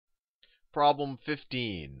Problem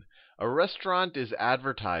 15. A restaurant is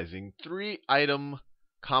advertising 3-item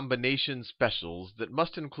combination specials that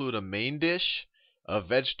must include a main dish, a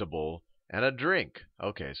vegetable, and a drink.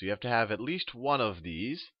 Okay, so you have to have at least one of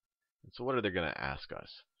these. And so what are they going to ask us?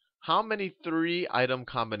 How many 3-item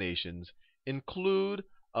combinations include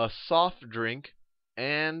a soft drink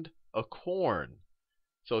and a corn?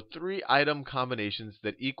 So 3-item combinations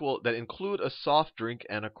that include a soft drink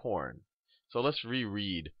and a corn. So let's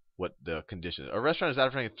reread what the condition is. A restaurant is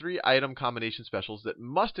advertising 3-item combination specials that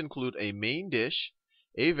must include a main dish,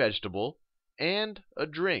 a vegetable, and a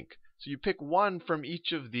drink. So you pick one from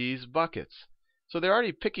each of these buckets. So they're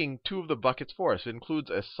already picking 2 of the buckets for us. It includes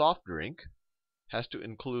a soft drink, has to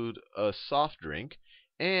include a soft drink,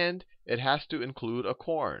 and it has to include a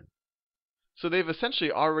corn. So they've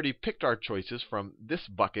essentially already picked our choices from this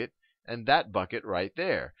bucket and that bucket right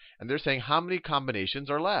there. And they're saying how many combinations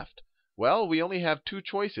are left? Well, we only have 2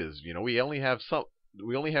 choices. We only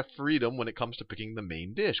have freedom when it comes to picking the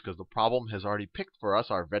main dish because the problem has already picked for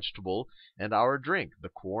us our vegetable and our drink, the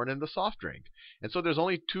corn and the soft drink. And so there's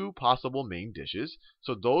only 2 possible main dishes.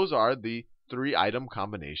 So those are the 3-item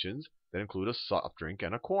combinations that include a soft drink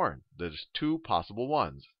and a corn. There's 2 possible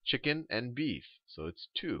ones, chicken and beef. So it's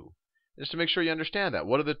 2. Just to make sure you understand that.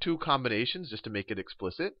 What are the 2 combinations, just to make it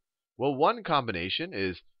explicit? Well, one combination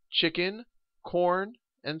is chicken, corn,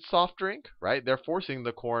 and soft drink, right? They're forcing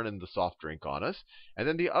the corn and the soft drink on us. And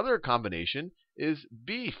then the other combination is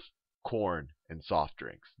beef, corn, and soft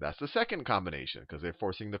drinks. That's the second combination because they're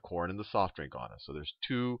forcing the corn and the soft drink on us. So there's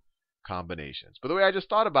 2 combinations. But the way I just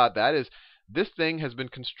thought about that is this thing has been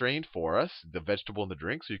constrained for us, the vegetable and the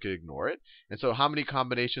drink, so you could ignore it. And so how many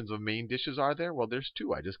combinations of main dishes are there? Well, there's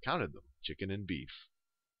 2. I just counted them, chicken and beef.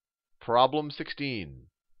 Problem 16.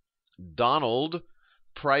 Donald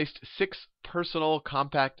priced 6 personal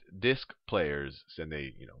compact disc players. And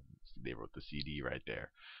they wrote the CD right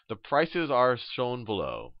there. The prices are shown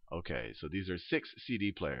below. Okay, so these are 6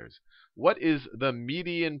 CD players. What is the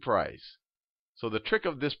median price? So the trick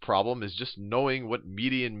of this problem is just knowing what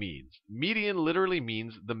median means. Median literally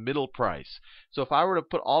means the middle price. So if I were to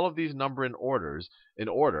put all of these numbers in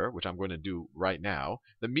order, which I'm going to do right now,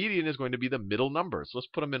 the median is going to be the middle number. So let's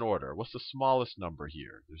put them in order. What's the smallest number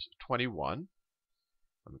here? There's 21.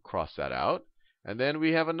 Let me cross that out. And then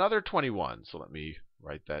we have another 21. So let me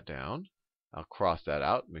write that down. I'll cross that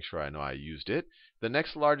out, make sure I know I used it. The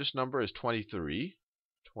next largest number is 23.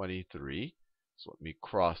 23. So let me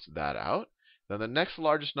cross that out. Then the next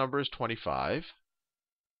largest number is 25.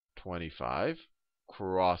 25.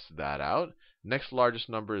 Cross that out. Next largest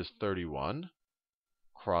number is 31.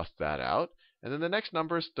 Cross that out. And then the next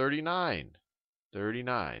number is 39.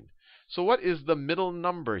 39. So what is the middle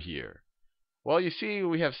number here? Well, you see,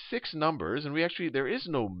 we have 6 numbers, and there is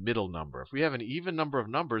no middle number. If we have an even number of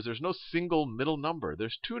numbers, there's no single middle number.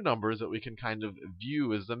 There's 2 numbers that we can kind of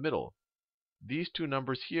view as the middle. These 2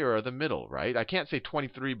 numbers here are the middle, right? I can't say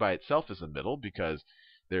 23 by itself is the middle because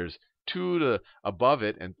there's 2 above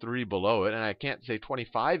it and 3 below it. And I can't say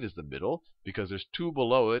 25 is the middle because there's 2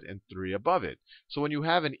 below it and 3 above it. So when you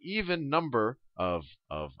have an even number of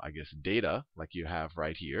data like you have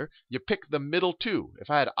right here, you pick the middle 2. If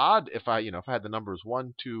I had the numbers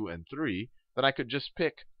 1, 2, and 3, then I could just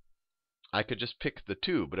pick the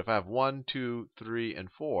 2. But if I have 1, 2, 3, and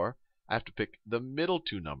 4, I have to pick the middle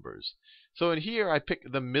 2 numbers. So in here, I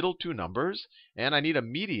pick the middle 2 numbers, and I need a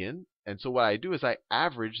median. And so what I do is I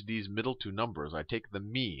average these middle 2 numbers. I take the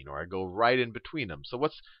mean, or I go right in between them. So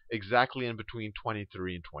what's exactly in between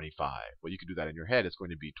 23 and 25? Well, you can do that in your head. It's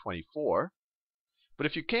going to be 24. But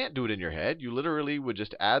if you can't do it in your head, you literally would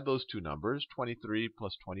just add those 2 numbers, 23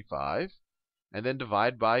 plus 25, and then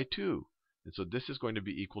divide by 2. And so this is going to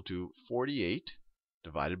be equal to 48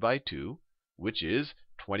 divided by 2, which is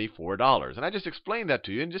 $24. And I just explained that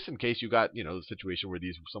to you, and just in case you got, the situation where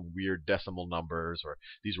these were some weird decimal numbers, or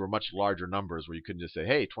these were much larger numbers where you couldn't just say,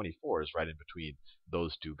 hey, 24 is right in between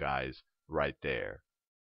those 2 guys right there.